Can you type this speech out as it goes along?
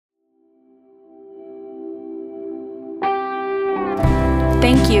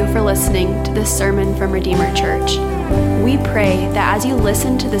Thank you for listening to this sermon from Redeemer Church. We pray that as you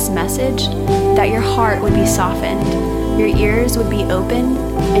listen to this message, that your heart would be softened, your ears would be open,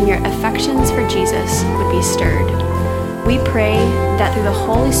 and your affections for Jesus would be stirred. We pray that through the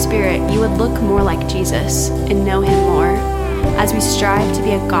Holy Spirit, you would look more like Jesus and know him more as we strive to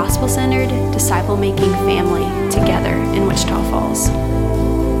be a gospel-centered, disciple-making family together in Wichita Falls.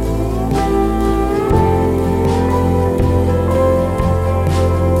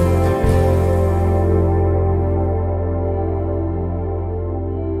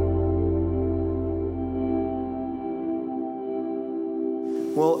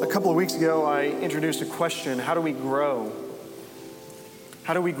 Well, a couple of weeks ago, I introduced a question: how do we grow?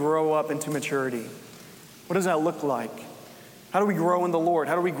 How do we grow up into maturity? What does that look like? How do we grow in the Lord?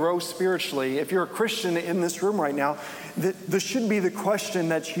 How do we grow spiritually? If you're a Christian in this room right now, this should be the question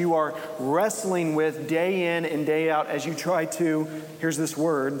that you are wrestling with day in and day out as you try to, here's this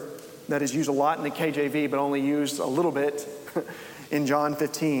word that is used a lot in the KJV, but only used a little bit in John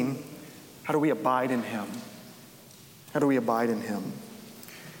 15. How do we abide in him? How do we abide in him?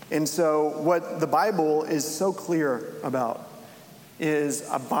 And so what the Bible is so clear about is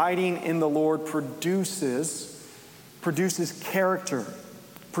abiding in the Lord produces character,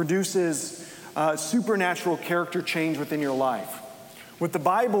 produces supernatural character change within your life. What the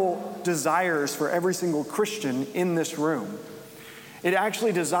Bible desires for every single Christian in this room, it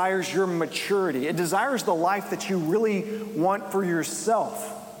actually desires your maturity. It desires the life that you really want for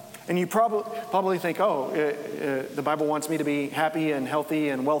yourself. And you probably think, the Bible wants me to be happy and healthy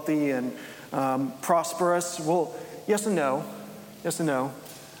and wealthy and prosperous. Well, yes and no. Yes and no.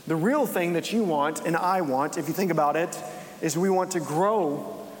 The real thing that you want and I want, if you think about it, is we want to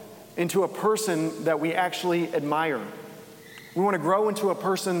grow into a person that we actually admire. We want to grow into a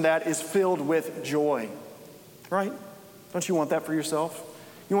person that is filled with joy, right? Don't you want that for yourself?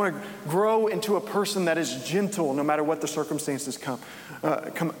 You want to grow into a person that is gentle no matter what the circumstances come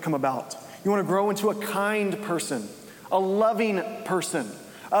about. You want to grow into a kind person, a loving person,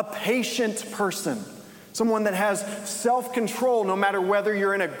 a patient person, someone that has self-control no matter whether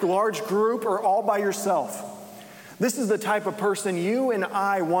you're in a large group or all by yourself. This is the type of person you and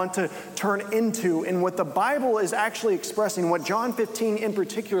I want to turn into, and what the Bible is actually expressing, what John 15 in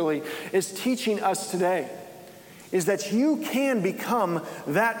particular is teaching us today, is that you can become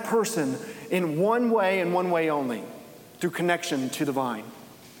that person in one way and one way only, through connection to the vine.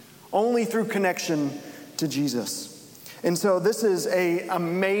 Only through connection to Jesus. And so this is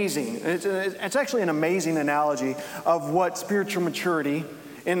it's actually an amazing analogy of what spiritual maturity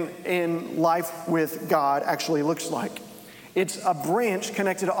in life with God actually looks like. It's a branch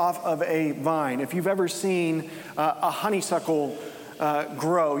connected off of a vine. If you've ever seen a honeysuckle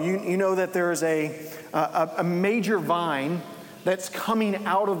grow, you know that there is a major vine that's coming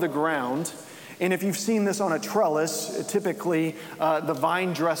out of the ground. And if you've seen this on a trellis, typically the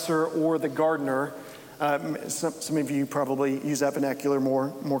vine dresser or the gardener, some of you probably use that vernacular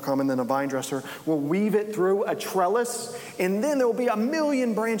more common than a vine dresser, will weave it through a trellis, and then there will be a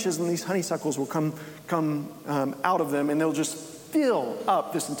million branches, and these honeysuckles will come out of them, and they'll just fill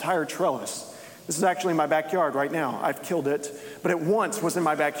up this entire trellis. This is actually in my backyard right now. I've killed it, but it once was in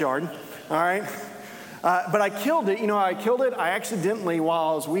my backyard, all right? But I killed it. You know how I killed it? I accidentally, while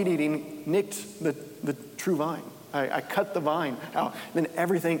I was weed eating, nicked the true vine. I cut the vine out. Then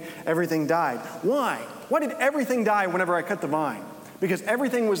everything died. Why? Why did everything die whenever I cut the vine? Because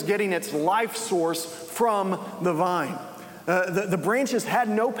everything was getting its life source from the vine. The branches had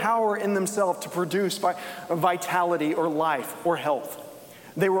no power in themselves to produce vitality or life or health.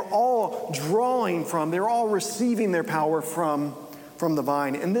 They were all they were all receiving their power from the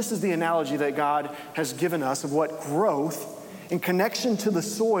vine. And this is the analogy that God has given us of what growth in connection to the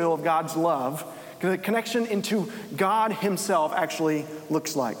soil of God's love, the connection into God himself actually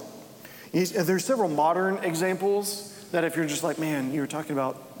looks like. There's several modern examples that if you're just like, man, you were talking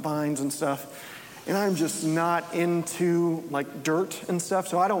about vines and stuff, and I'm just not into like dirt and stuff,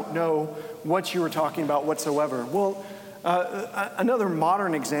 so I don't know what you were talking about whatsoever. Well, another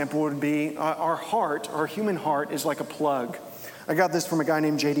modern example would be our human heart is like a plug. I got this from a guy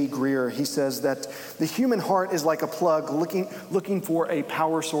named J.D. Greer. He says that the human heart is like a plug looking for a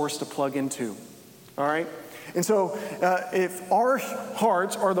power source to plug into. All right? And so if our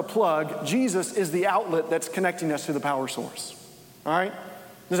hearts are the plug, Jesus is the outlet that's connecting us to the power source. All right?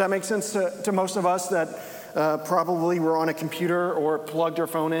 Does that make sense to most of us that probably were on a computer or plugged our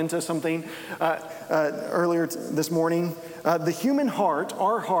phone into something earlier this morning? The human heart,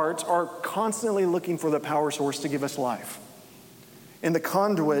 our hearts, are constantly looking for the power source to give us life. And the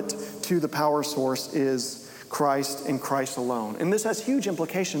conduit to the power source is Christ and Christ alone. And this has huge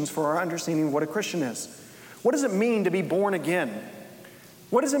implications for our understanding of what a Christian is. What does it mean to be born again?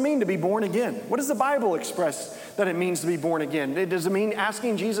 What does it mean to be born again? What does the Bible express that it means to be born again? Does it mean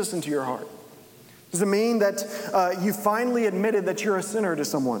asking Jesus into your heart? Does it mean that you finally admitted that you're a sinner to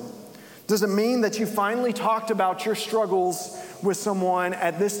someone? Does it mean that you finally talked about your struggles with someone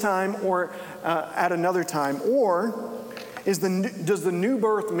at this time or at another time? Or does the new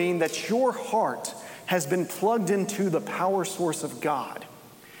birth mean that your heart has been plugged into the power source of God,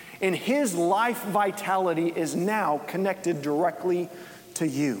 and His life vitality is now connected directly to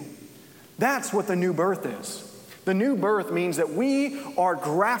you? That's what the new birth is. The new birth means that we are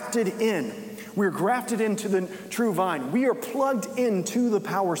grafted in. We're grafted into the true vine. We are plugged into the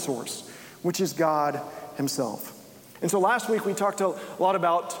power source, which is God Himself. And so last week we talked a lot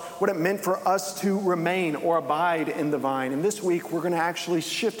about what it meant for us to remain or abide in the vine. And this week we're going to actually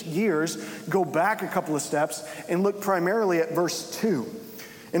shift gears, go back a couple of steps, and look primarily at verse 2.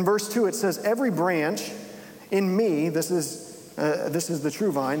 In verse 2 it says, "Every branch in me," this is the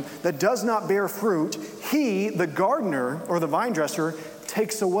true vine, "that does not bear fruit, He, the gardener or the vine dresser,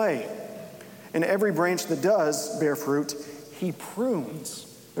 takes away. And every branch that does bear fruit, He prunes."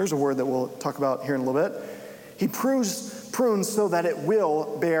 There's a word that we'll talk about here in a little bit. He prunes so that it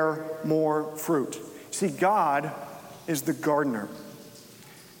will bear more fruit. See, God is the gardener.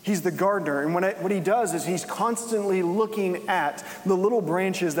 He's the gardener, and what He does is He's constantly looking at the little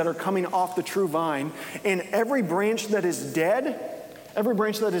branches that are coming off the true vine, and every branch that is dead,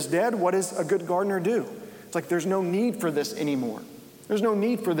 what does a good gardener do? It's like there's no need for this anymore. There's no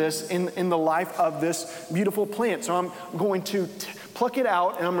need for this in the life of this beautiful plant. So I'm going to pluck it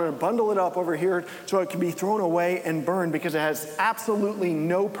out and I'm going to bundle it up over here so it can be thrown away and burned because it has absolutely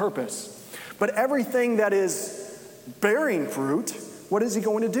no purpose. But everything that is bearing fruit, what is He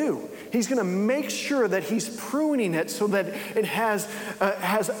going to do? He's going to make sure that He's pruning it so that it has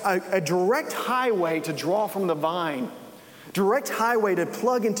a direct highway to draw from the vine. Direct highway to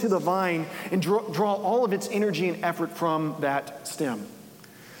plug into the vine and draw all of its energy and effort from that stem.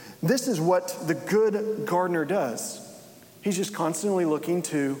 This is what the good gardener does. He's just constantly looking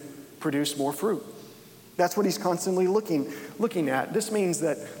to produce more fruit. That's what He's constantly looking at. This means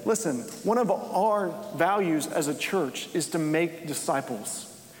that, listen, one of our values as a church is to make disciples.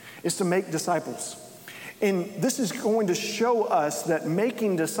 And this is going to show us that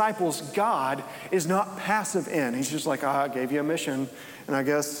making disciples, God is not passive in. He's just like, I gave you a mission, and I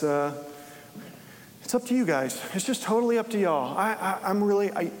guess it's up to you guys. It's just totally up to y'all.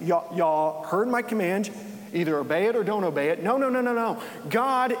 Y'all heard my command. Either obey it or don't obey it. No.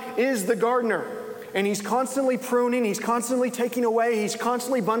 God is the gardener, and He's constantly pruning. He's constantly taking away. He's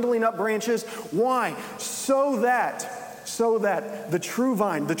constantly bundling up branches. Why? So that the true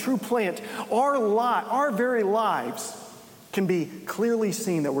vine, the true plant, our very lives can be clearly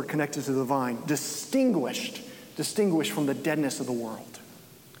seen that we're connected to the vine, distinguished from the deadness of the world.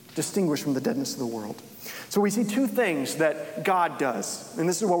 Distinguished from the deadness of the world. So we see two things that God does, and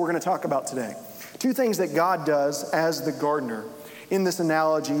this is what we're going to talk about today. Two things that God does as the gardener in this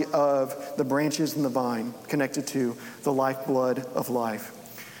analogy of the branches and the vine connected to the lifeblood of life.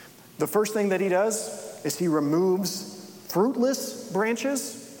 The first thing that He does is He removes fruitless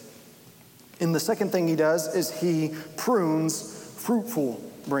branches. And the second thing He does is He prunes fruitful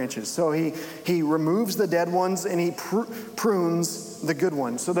branches. So he removes the dead ones and He prunes the good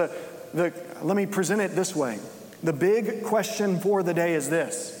ones. So let me present it this way. The big question for the day is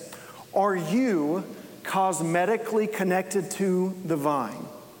this. Are you cosmetically connected to the vine?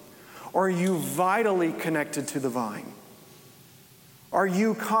 Are you vitally connected to the vine? Are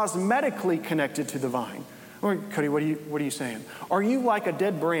you cosmetically connected to the vine? Or, Cody, what are you saying? Are you like a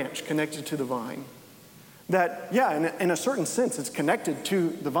dead branch connected to the vine? That, yeah, in a certain sense, it's connected to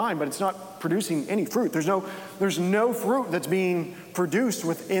the vine, but it's not producing any fruit. There's no fruit that's being produced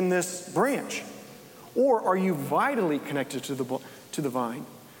within this branch. Or are you vitally connected to the vine,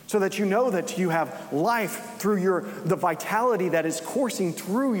 so that you know that you have life through the vitality that is coursing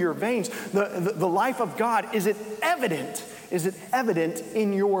through your veins? The life of God, is it evident? Is it evident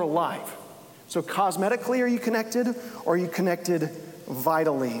in your life? So cosmetically, are you connected, or are you connected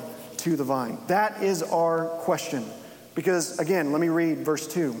vitally to the vine? That is our question. Because again, let me read verse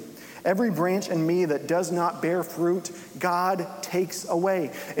 2. Every branch in me that does not bear fruit, God takes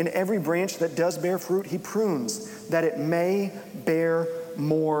away. And every branch that does bear fruit, He prunes, that it may bear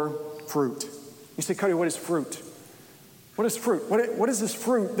more fruit. You say, Cody, what is fruit? What is fruit? What is this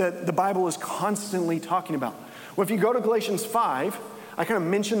fruit that the Bible is constantly talking about? Well, if you go to Galatians 5, I kind of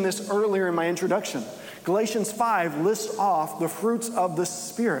mentioned this earlier in my introduction. Galatians 5 lists off the fruits of the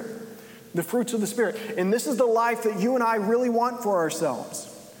Spirit. The fruits of the Spirit. And this is the life that you and I really want for ourselves.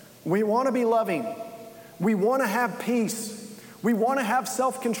 We want to be loving. We want to have peace. We want to have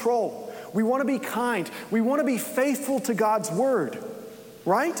self-control. We want to be kind. We want to be faithful to God's word.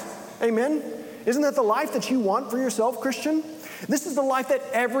 Right? Amen? Isn't that the life that you want for yourself, Christian? This is the life that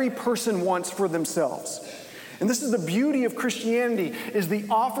every person wants for themselves. And this is the beauty of Christianity, is the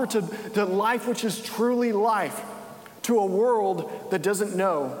offer to life which is truly life to a world that doesn't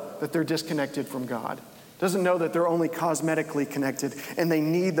know that they're disconnected from God, doesn't know that they're only cosmetically connected, and they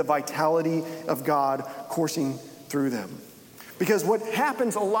need the vitality of God coursing through them. Because what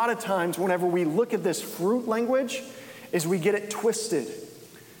happens a lot of times whenever we look at this fruit language is we get it twisted.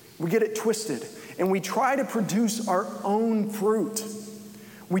 We get it twisted, and we try to produce our own fruit.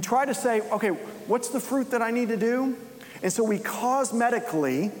 We try to say, okay, what's the fruit that I need to do? And so we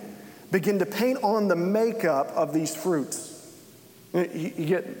cosmetically begin to paint on the makeup of these fruits. You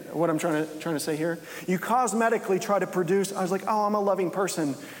get what I'm trying to say here? You cosmetically try to produce, I was like, oh, I'm a loving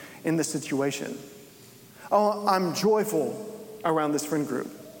person in this situation. Oh, I'm joyful around this friend group.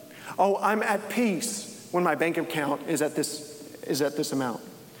 Oh, I'm at peace when my bank account is at this amount.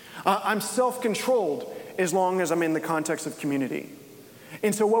 I'm self-controlled as long as I'm in the context of community.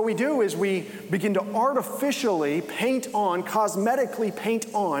 And so what we do is we begin to artificially cosmetically paint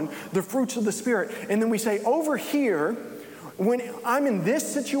on the fruits of the Spirit. And then we say, over here, when I'm in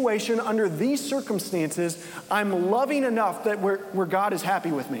this situation, under these circumstances, I'm loving enough that where God is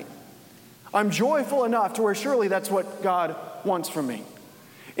happy with me. I'm joyful enough to where surely that's what God wants from me.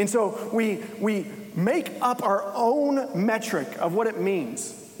 And so we make up our own metric of what it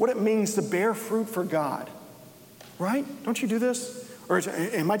means to bear fruit for God. Right? Don't you do this? Or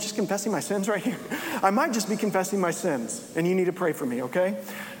am I just confessing my sins right here? I might just be confessing my sins, and you need to pray for me, okay?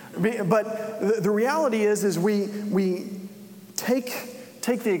 But the reality is we take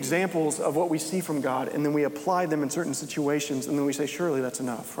the examples of what we see from God, and then we apply them in certain situations, and then we say, surely that's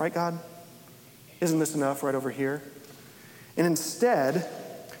enough, right, God? Isn't this enough right over here? And instead,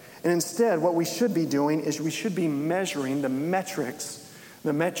 what we should be doing is we should be measuring the metrics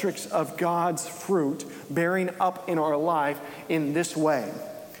of God's fruit bearing up in our life in this way.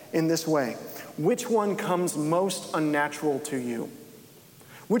 Which one comes most unnatural to you?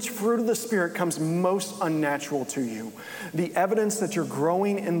 Which fruit of the Spirit comes most unnatural to you? The evidence that you're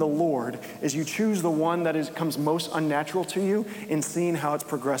growing in the Lord is you choose the one that comes most unnatural to you and seeing how it's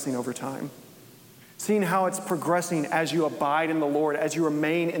progressing over time. Seeing how it's progressing as you abide in the Lord, as you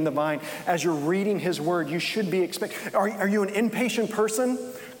remain in the vine, as you're reading His Word, you should be expecting. Are you an impatient person?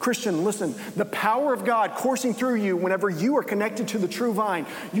 Christian, listen, the power of God coursing through you whenever you are connected to the true vine,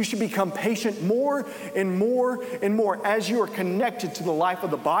 you should become patient more and more and more as you are connected to the life of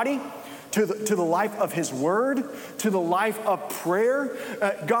the body, to the life of His Word, to the life of prayer.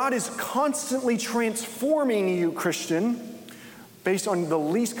 God is constantly transforming you, Christian, based on the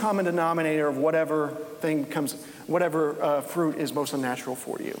least common denominator of whatever fruit is most unnatural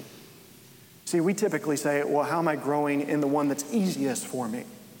for you. See, we typically say, well, how am I growing in the one that's easiest for me?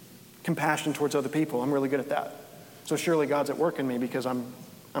 Compassion towards other people. I'm really good at that. So surely God's at work in me because I'm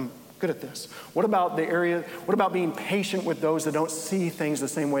good at this. What about being patient with those that don't see things the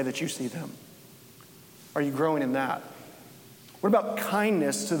same way that you see them? Are you growing in that? What about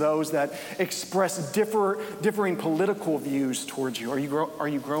kindness to those that express differing political views towards you? Are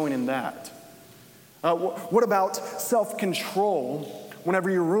you growing in that? What about self-control whenever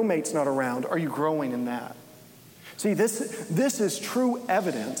your roommate's not around? Are you growing in that? See, this is true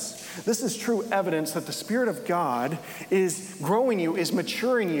evidence. This is true evidence that the Spirit of God is growing you, is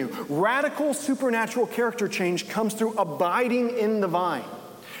maturing you. Radical supernatural character change comes through abiding in the vine.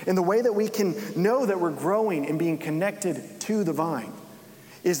 And the way that we can know that we're growing and being connected to the vine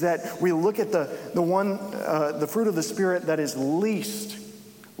is that we look at the fruit of the Spirit that is least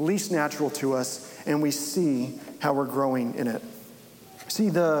natural to us, and we see how we're growing in it. See,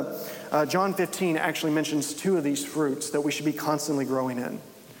 John 15 actually mentions two of these fruits that we should be constantly growing in.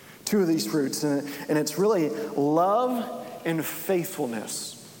 Two of these fruits, and it's really love and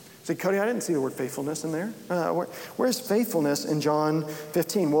faithfulness. Say, Cody, I didn't see the word faithfulness in there. Where's faithfulness in John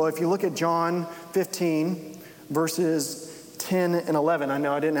 15? Well, if you look at John 15, verses 10 and 11, I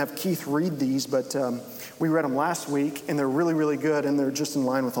know I didn't have Keith read these, but we read them last week, and they're really, really good, and they're just in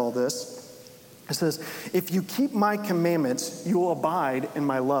line with all this. It says, if you keep my commandments, you will abide in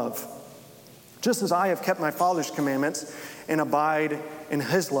my love, just as I have kept my Father's commandments and abide in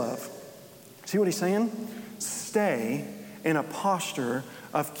His love. See what he's saying? Stay in a posture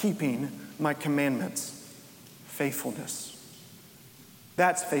of keeping my commandments. Faithfulness.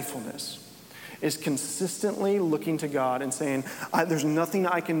 That's faithfulness. is consistently looking to God and saying, there's nothing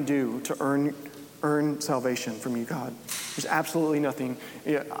I can do to earn salvation from you, God. There's absolutely nothing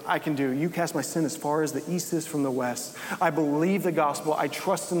I can do. You cast my sin as far as the east is from the west. I believe the gospel. I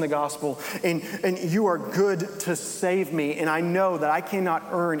trust in the gospel. And you are good to save me. And I know that I cannot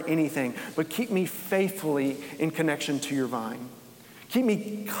earn anything, but keep me faithfully in connection to your vine. Keep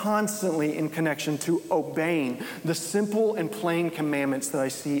me constantly in connection to obeying the simple and plain commandments that I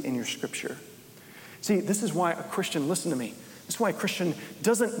see in your scripture. See, this is why a Christian, listen to me, this is why a Christian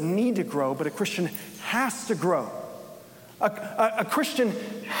doesn't need to grow, but a Christian has to grow. A Christian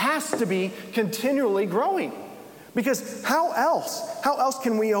has to be continually growing. Because how else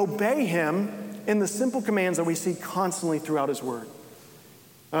can we obey him in the simple commands that we see constantly throughout his word?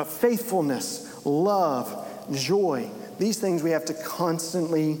 Faithfulness, love, joy. These things we have to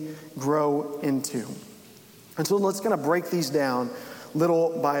constantly grow into. And so let's kind of break these down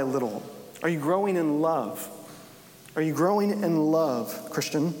little by little. Are you growing in love? Are you growing in love,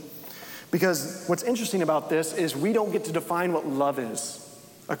 Christian? Because what's interesting about this is we don't get to define what love is,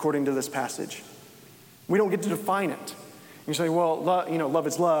 according to this passage. We don't get to define it. You say, well, love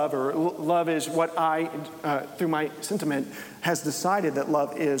is love, or love is what I, through my sentiment, has decided that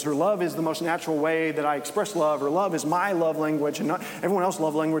love is, or love is the most natural way that I express love, or love is my love language, and not everyone else's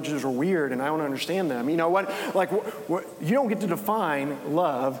love languages are weird, and I don't understand them. You know what? You don't get to define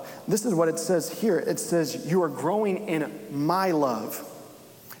love. This is what it says here. It says, you are growing in my love.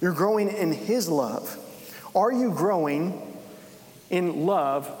 You're growing in his love. Are you growing in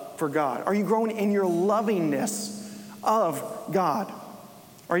love for God? Are you growing in your lovingness of God?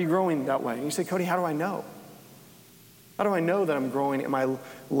 Are you growing that way? And you say, Cody, how do I know? How do I know that I'm growing in my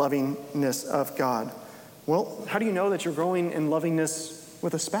lovingness of God? Well, how do you know that you're growing in lovingness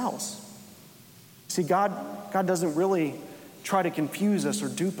with a spouse? See, God doesn't really try to confuse us or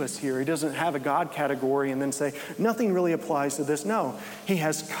dupe us here. He doesn't have a God category and then say, nothing really applies to this. No, he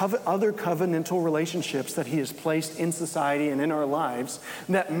has other covenantal relationships that he has placed in society and in our lives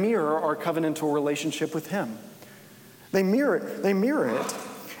that mirror our covenantal relationship with him. They mirror it.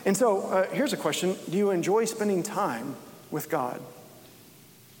 And so here's a question. Do you enjoy spending time with God?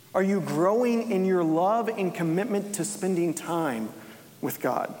 Are you growing in your love and commitment to spending time with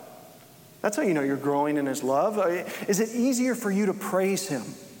God? That's how you know you're growing in his love. Is it easier for you to praise him?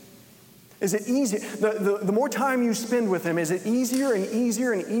 Is it easier? The more time you spend with him, is it easier and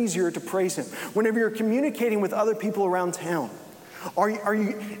easier and easier to praise him? Whenever you're communicating with other people around town,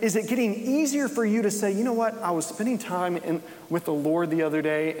 is it getting easier for you to say, you know what, I was spending time with the Lord the other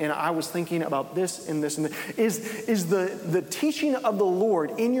day and I was thinking about this and this and that. Is the teaching of the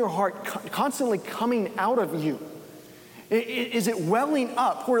Lord in your heart constantly coming out of you? Is it welling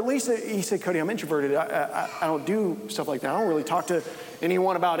up? Or at least he said, Cody, I'm introverted. I don't do stuff like that. I don't really talk to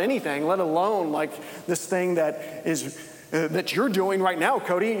anyone about anything, let alone like this thing that you're doing right now,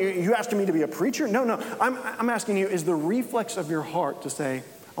 Cody. You asking me to be a preacher? No. I'm asking you, is the reflex of your heart to say,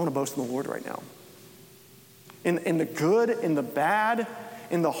 I want to boast in the Lord right now? In the good, in the bad,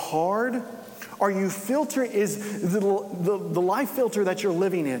 in the hard? Are you filtering, is the life filter that you're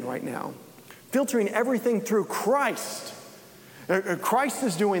living in right now, filtering everything through Christ? Christ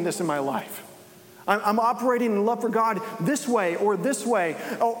is doing this in my life. I'm operating in love for God this way. Or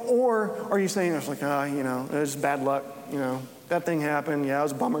are you saying, it's like, it's bad luck. That thing happened. Yeah, it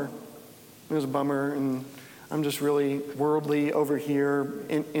was a bummer. And I'm just really worldly over here.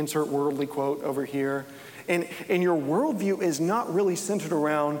 Insert worldly quote over here. And your worldview is not really centered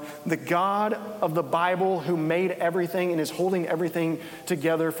around the God of the Bible who made everything and is holding everything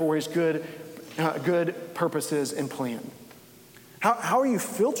together for his good purposes and plan. How are you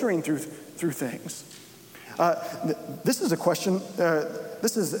filtering through things? This is a question,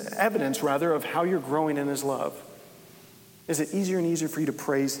 this is evidence rather of how you're growing in his love. Is it easier and easier for you to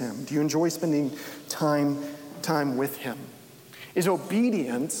praise him? Do you enjoy spending time with him? Is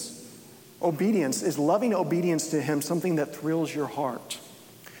is loving obedience to him something that thrills your heart?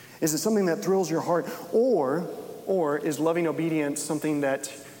 Is it something that thrills your heart? Or is loving obedience something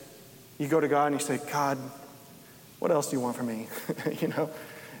that you go to God and you say, God, what else do you want from me?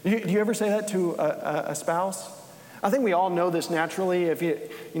 Do you ever say that to a spouse? I think we all know this naturally. If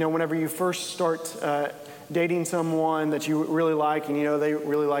whenever you first start dating someone that you really like and they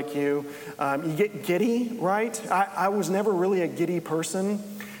really like you, you get giddy, right? I was never really a giddy person.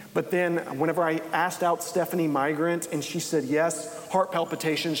 But then whenever I asked out Stephanie Migrant and she said yes, heart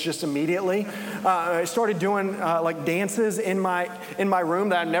palpitations just immediately. I started doing like dances in my room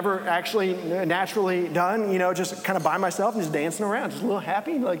that I'd never actually naturally done, just kind of by myself and just dancing around, just a little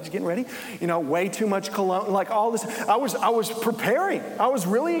happy, like just getting ready, way too much cologne, like all this. I was preparing. I was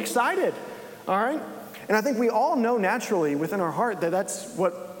really excited. all right? And I think we all know naturally within our heart that that's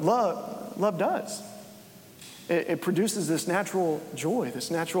what love does. It produces this natural joy,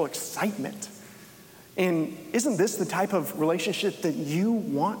 this natural excitement. And isn't this the type of relationship that you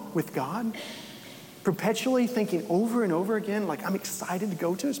want with God? Perpetually thinking over and over again, like, I'm excited to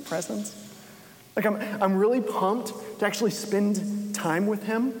go to his presence. Like, I'm really pumped to actually spend time with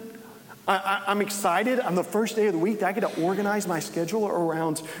him. I'm excited on the first day of the week that I get to organize my schedule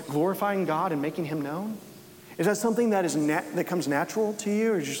around glorifying God and making him known. Is that something that that comes natural to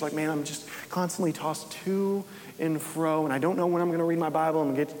you? Or you're just like, man, I'm just constantly tossed to and fro, and I don't know when I'm going to read my Bible.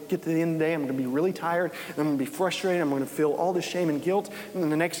 I'm going to get to the end of the day. I'm going to be really tired, and I'm going to be frustrated. I'm going to feel all the shame and guilt. And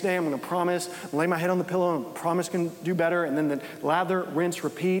then the next day, I'm going to promise, lay my head on the pillow, and promise can do better. And then the lather, rinse,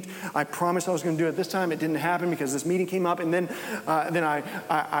 repeat. I promised I was going to do it this time. It didn't happen because this meeting came up. And then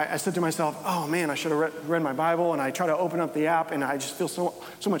I said to myself, oh man, I should have read my Bible. And I try to open up the app, and I just feel so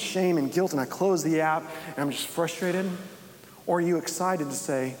much shame and guilt. And I close the app, and I'm just frustrated. Or are you excited to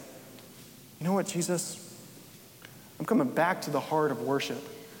say, you know what, Jesus? I'm coming back to the heart of worship.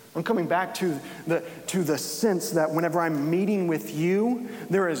 I'm coming back to the sense that whenever I'm meeting with you,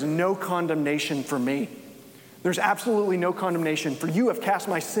 there is no condemnation for me. There's absolutely no condemnation. For you have cast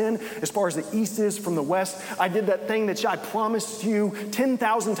my sin as far as the east is from the west. I did that thing that I promised you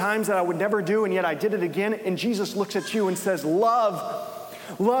 10,000 times that I would never do, and yet I did it again. And Jesus looks at you and says,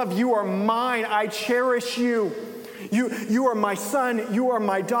 love, you are mine. I cherish you. You are my son. You are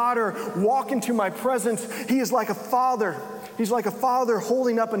my daughter. Walk into my presence. He is like a father. He's like a father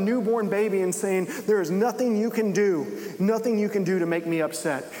holding up a newborn baby and saying, there is nothing you can do to make me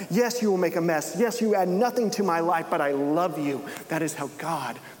upset. Yes, you will make a mess. Yes, you add nothing to my life, but I love you. That is how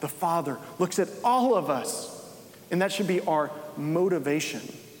God, the Father, looks at all of us. And that should be our motivation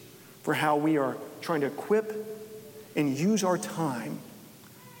for how we are trying to equip and use our time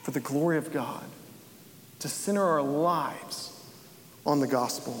for the glory of God, to center our lives on the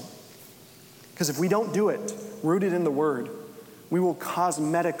gospel. Because if we don't do it, rooted in the Word, we will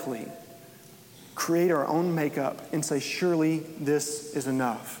cosmetically create our own makeup and say, surely this is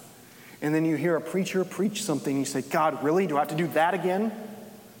enough. And then you hear a preacher preach something, and you say, God, really? Do I have to do that again?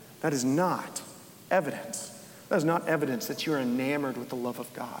 That is not evidence. That is not evidence that you're enamored with the love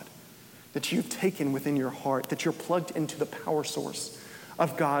of God, that you've taken within your heart, that you're plugged into the power source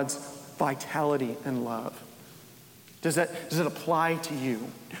of God's vitality and love. Does it apply to you?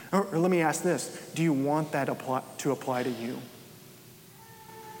 Or let me ask this. Do you want that to apply to you?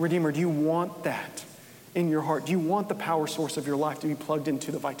 Redeemer, do you want that in your heart? Do you want the power source of your life to be plugged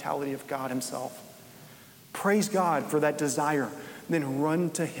into the vitality of God himself? Praise God for that desire. Then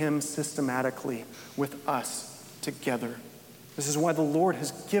run to him systematically with us together. This is why the Lord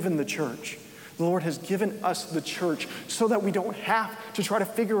has given the church. The Lord has given us the church so that we don't have to try to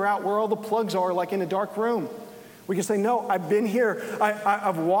figure out where all the plugs are like in a dark room. We can say, no, I've been here.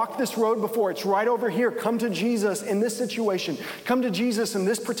 I've walked this road before. It's right over here. Come to Jesus in this situation. Come to Jesus in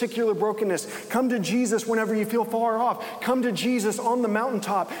this particular brokenness. Come to Jesus whenever you feel far off. Come to Jesus on the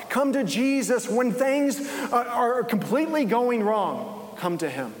mountaintop. Come to Jesus when things are completely going wrong. Come to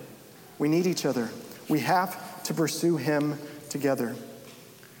him. We need each other. We have to pursue him together.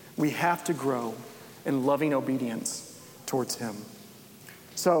 We have to grow in loving obedience towards him.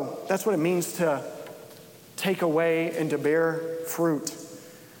 So that's what it means to take away and to bear fruit.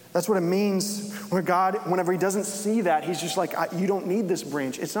 That's what it means when God, whenever he doesn't see that, he's just like, you don't need this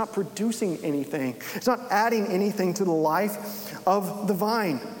branch. It's not producing anything. It's not adding anything to the life of the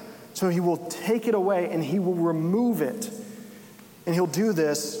vine. So he will take it away and he will remove it. And he'll do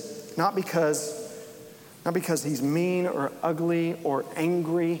this not because he's mean or ugly or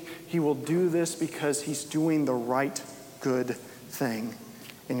angry. He will do this because he's doing the right, good thing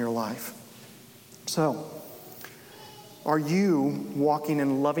in your life. So, are you walking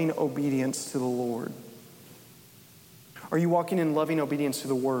in loving obedience to the Lord? Are you walking in loving obedience to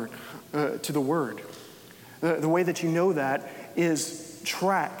the Word? The way that you know that is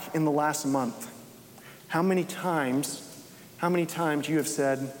track in the last month. How many times you have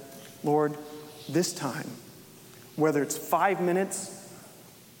said, Lord, this time, whether it's 5 minutes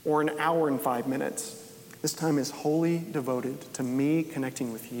or an hour and 5 minutes, this time is wholly devoted to me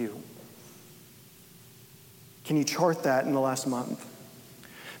connecting with you. Can you chart that in the last month?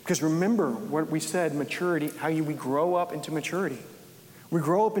 Because remember what we said, maturity, we grow up into maturity. We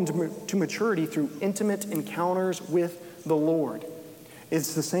grow up into maturity through intimate encounters with the Lord.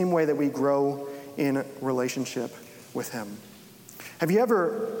 It's the same way that we grow in relationship with him. Have you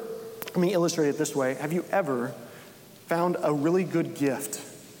ever, let me illustrate it this way. Have you ever found a really good gift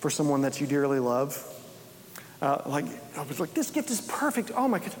for someone that you dearly love? I was like, this gift is perfect. Oh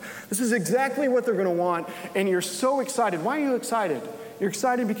my God, this is exactly what they're going to want. And you're so excited. Why are you excited? You're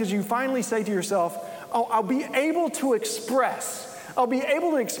excited because you finally say to yourself, oh, I'll be able to express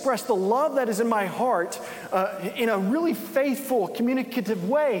the love that is in my heart in a really faithful, communicative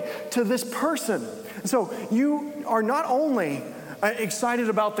way to this person. And so you are not only excited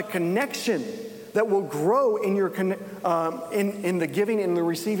about the connection that will grow in your in the giving and the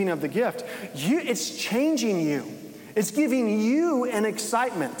receiving of the gift. It's changing you. It's giving you an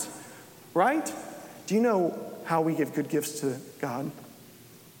excitement, right? Do you know how we give good gifts to God?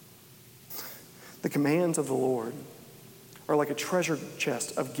 The commands of the Lord are like a treasure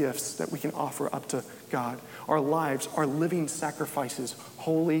chest of gifts that we can offer up to God. Our lives are living sacrifices,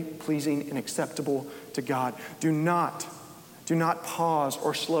 holy, pleasing, and acceptable to God. Do not pause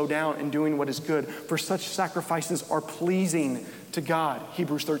or slow down in doing what is good, for such sacrifices are pleasing to God.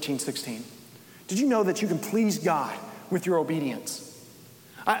 Hebrews 13:16. Did you know that you can please God with your obedience?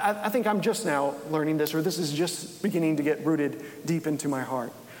 I think I'm just now learning this, or this is just beginning to get rooted deep into my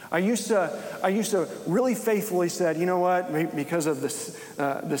heart. I used to really faithfully said, you know what, because of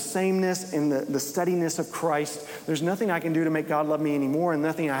the sameness and the steadiness of Christ, there's nothing I can do to make God love me anymore, and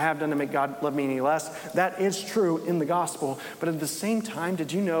nothing I have done to make God love me any less. That is true in the gospel. But at the same time,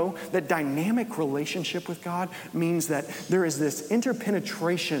 did you know that dynamic relationship with God means that there is this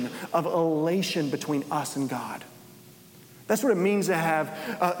interpenetration of elation between us and God? That's what it means to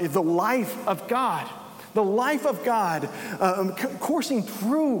have the life of God. The life of God coursing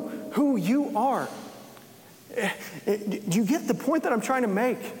through who you are. Do you get the point that I'm trying to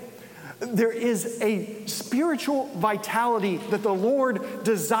make? There is a spiritual vitality that the Lord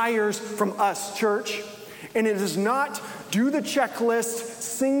desires from us, church. And it is not do the checklist,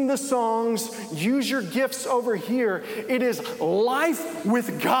 sing the songs, use your gifts over here. It is life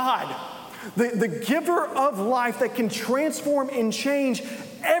with God. The giver of life that can transform and change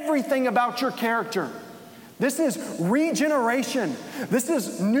everything about your character. This is regeneration. This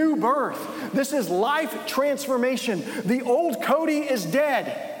is new birth. This is life transformation. The old Cody is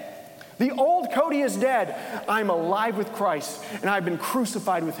dead. The old Cody is dead. I'm alive with Christ, and I've been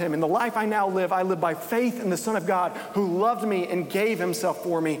crucified with him. And the life I now live, I live by faith in the Son of God who loved me and gave himself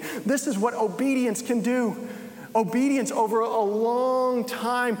for me. This is what obedience can do. Obedience over a long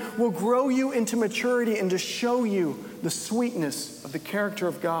time will grow you into maturity and to show you the sweetness of the character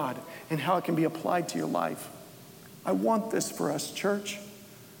of God and how it can be applied to your life. I want this for us, church.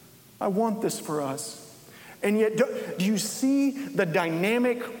 I want this for us. And yet, do you see the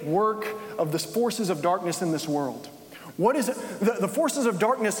dynamic work of the forces of darkness in this world? What is it? The forces of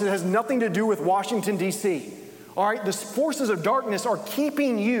darkness has nothing to do with Washington, D.C. All right, the forces of darkness are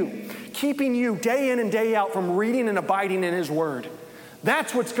keeping you day in and day out from reading and abiding in his word.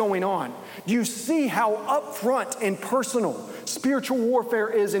 That's what's going on. Do you see how upfront and personal spiritual warfare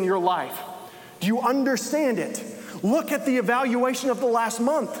is in your life? Do you understand it? Look at the evaluation of the last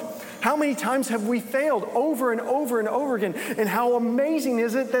month. How many times have we failed over and over and over again? And how amazing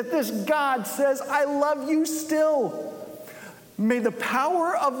is it that this God says, I love you still. May the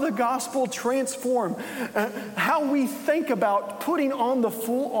power of the gospel transform how we think about putting on the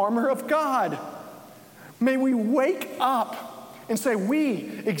full armor of God. May we wake up and say,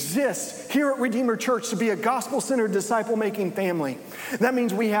 we exist here at Redeemer Church to be a gospel-centered, disciple-making family. That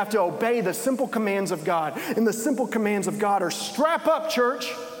means we have to obey the simple commands of God. And the simple commands of God are strap up,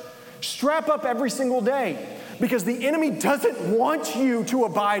 church. Strap up every single day. Because the enemy doesn't want you to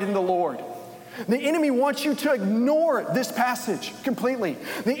abide in the Lord. The enemy wants you to ignore this passage completely.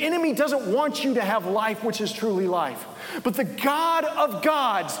 The enemy doesn't want you to have life which is truly life. But the God of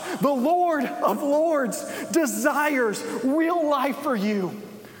gods, the Lord of lords, desires real life for you.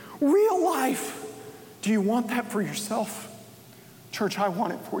 Real life. Do you want that for yourself? Church, I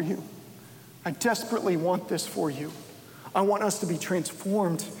want it for you. I desperately want this for you. I want us to be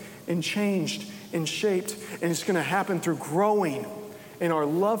transformed and changed and shaped. And it's going to happen through growing in our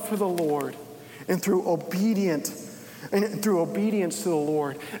love for the Lord. And through obedience to the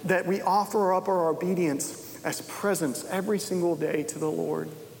Lord, that we offer up our obedience as presents every single day to the Lord.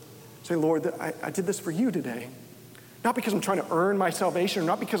 Say, Lord, I did this for you today. Not because I'm trying to earn my salvation, or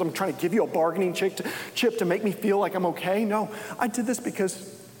not because I'm trying to give you a bargaining chip to make me feel like I'm okay. No, I did this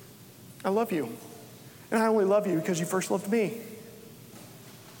because I love you. And I only love you because you first loved me.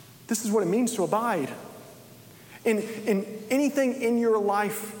 This is what it means to abide. In anything in your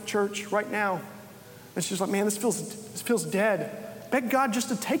life, church, right now, it's just like, man, this feels dead. Beg God just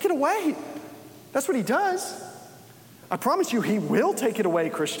to take it away. That's what he does. I promise you, he will take it away,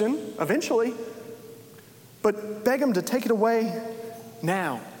 Christian, eventually. But beg him to take it away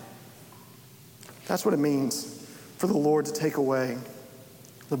now. That's what it means for the Lord to take away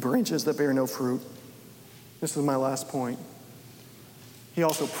the branches that bear no fruit. This is my last point. He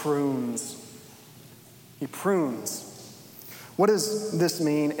also prunes. He prunes. What does this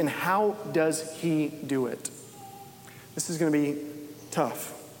mean, and how does he do it? This is going to be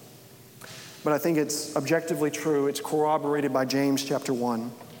tough, but I think it's objectively true. It's corroborated by James chapter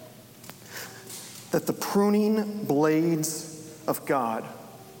 1, that the pruning blades of God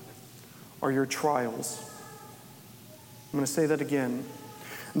are your trials. I'm going to say that again.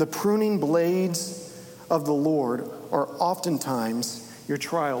 The pruning blades of the Lord are oftentimes your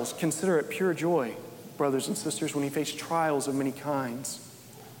trials. Consider it pure joy, brothers and sisters, when you face trials of many kinds.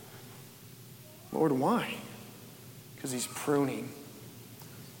 Lord, why? Because he's pruning.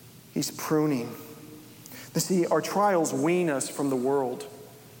 He's pruning. You see, our trials wean us from the world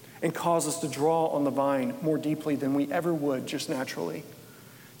and cause us to draw on the vine more deeply than we ever would just naturally.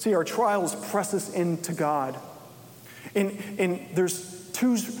 See, our trials press us into God. And there's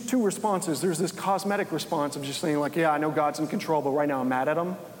two responses. There's this cosmetic response of just saying like, yeah, I know God's in control, but right now I'm mad at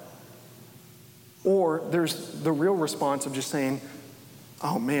him. Or there's the real response of just saying,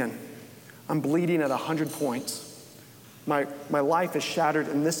 oh man, I'm bleeding at 100 points. My life is shattered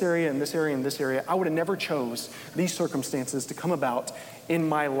in this area, in this area, in this area. I would have never chose these circumstances to come about in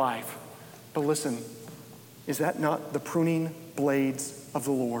my life. But listen, is that not the pruning blades of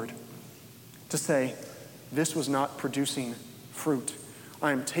the Lord? To say, this was not producing fruit.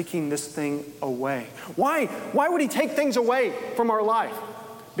 I am taking this thing away. Why? Why would he take things away from our life?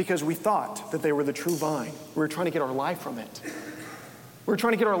 Because we thought that they were the true vine. We were trying to get our life from it. We were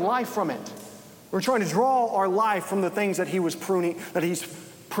trying to get our life from it. We're trying to draw our life from the things that he was pruning, that he's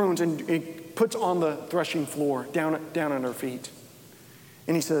prunes and he puts on the threshing floor, down at our feet.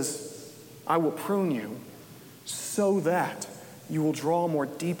 And he says, I will prune you so that you will draw more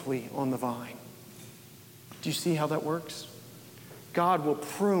deeply on the vine. Do you see how that works? God will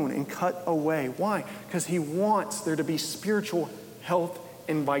prune and cut away. Why? Because he wants there to be spiritual health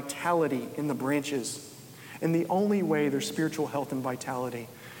and vitality in the branches. And the only way there's spiritual health and vitality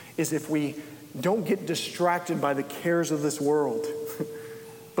is if we don't get distracted by the cares of this world,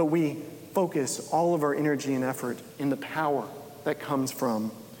 but we focus all of our energy and effort in the power that comes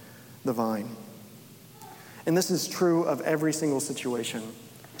from the vine. And this is true of every single situation.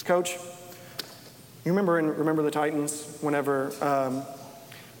 Coach, you remember the Titans whenever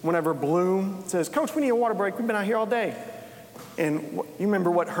Blue says, Coach, we need a water break. We've been out here all day. And you remember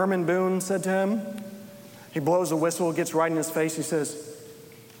what Herman Boone said to him? He blows the whistle, gets right in his face. He says,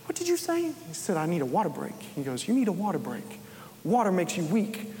 what did you say? He said, I need a water break. He goes, you need a water break. Water makes you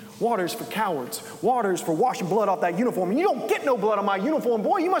weak. Water's for cowards. Water's for washing blood off that uniform. And you don't get no blood on my uniform.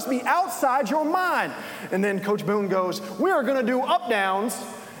 Boy, you must be outside your mind. And then Coach Boone goes, we are going to do up downs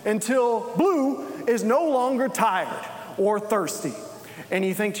until Blue is no longer tired or thirsty. And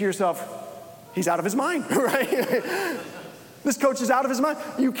you think to yourself, he's out of his mind, right? This coach is out of his mind.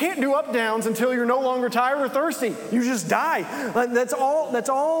 You can't do up downs until you're no longer tired or thirsty. You just die. That's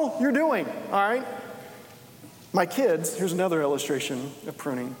all you're doing, all right? My kids, here's another illustration of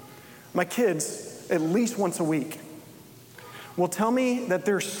pruning. My kids, at least once a week, will tell me that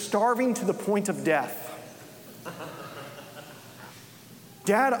they're starving to the point of death.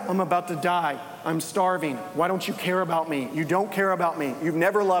 Dad, I'm about to die. I'm starving. Why don't you care about me? You don't care about me. You've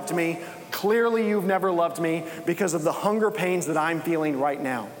never loved me. Clearly, you've never loved me because of the hunger pains that I'm feeling right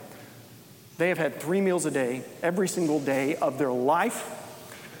now. They have had 3 meals a day, every single day of their life.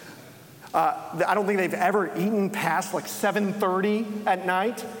 I don't think they've ever eaten past like 7:30 at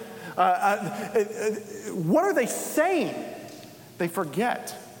night. What are they saying? They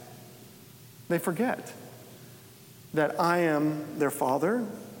forget. They forget that I am their father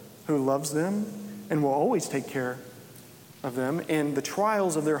who loves them and will always take care of them, and the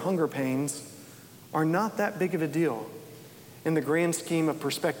trials of their hunger pains are not that big of a deal in the grand scheme of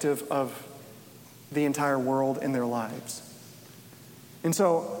perspective of the entire world and their lives. And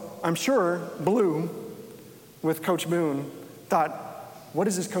so I'm sure Blue, with Coach Boone, thought, what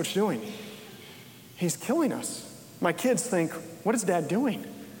is this coach doing? He's killing us. My kids think, what is Dad doing?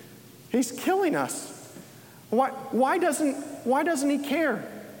 He's killing us. Why doesn't he care?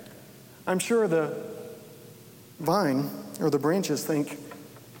 I'm sure the vine or the branches think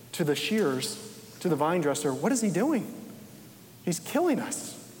to the shears, to the vine dresser, what is he doing? He's killing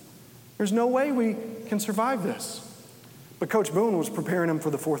us. There's no way we can survive this. But Coach Boone was preparing him for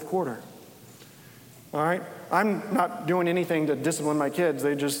the fourth quarter. All right? I'm not doing anything to discipline my kids.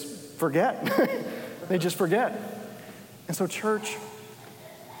 They just forget. They just forget. And so, church,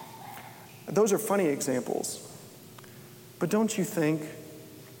 those are funny examples. But don't you think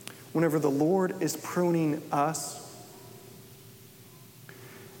whenever the Lord is pruning us,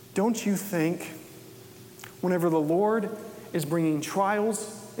 don't you think whenever the Lord is bringing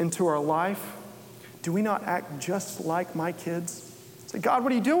trials into our life, do we not act just like my kids? Say, God,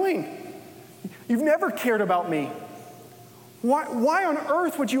 what are you doing? You've never cared about me. Why on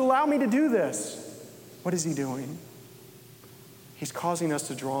earth would you allow me to do this? What is he doing? He's causing us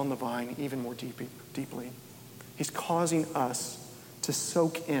to draw on the vine even more deeply. He's causing us to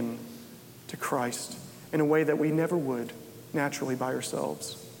soak in to Christ in a way that we never would naturally by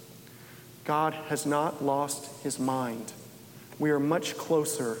ourselves. God has not lost his mind. We are much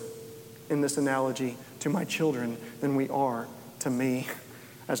closer in this analogy to my children than we are to me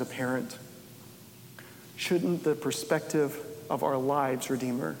as a parent. Shouldn't the perspective of our lives,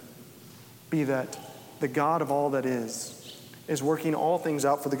 Redeemer, be that the God of all that is working all things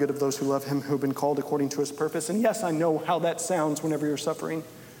out for the good of those who love him, who have been called according to his purpose? And yes, I know how that sounds whenever you're suffering.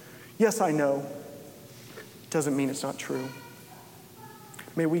 Yes, I know. It doesn't mean it's not true.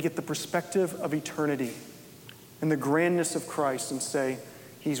 May we get the perspective of eternity and the grandness of Christ and say,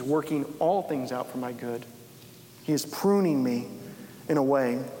 he's working all things out for my good. He is pruning me in a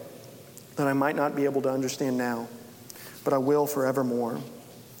way that I might not be able to understand now, but I will forevermore.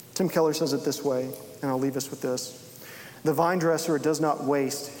 Tim Keller says it this way, and I'll leave us with this. The vine dresser does not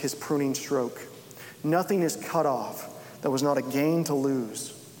waste his pruning stroke. Nothing is cut off that was not a gain to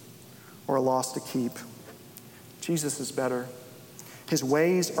lose or a loss to keep. Jesus is better. His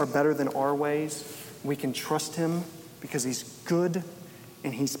ways are better than our ways. We can trust him because he's good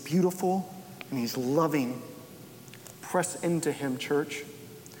and he's beautiful and he's loving. Press into him, church.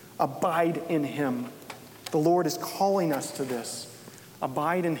 Abide in him. The Lord is calling us to this.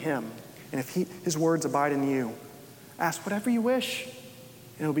 Abide in him. And if his words abide in you, ask whatever you wish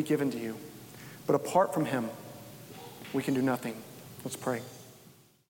and it'll be given to you. But apart from him, we can do nothing. Let's pray.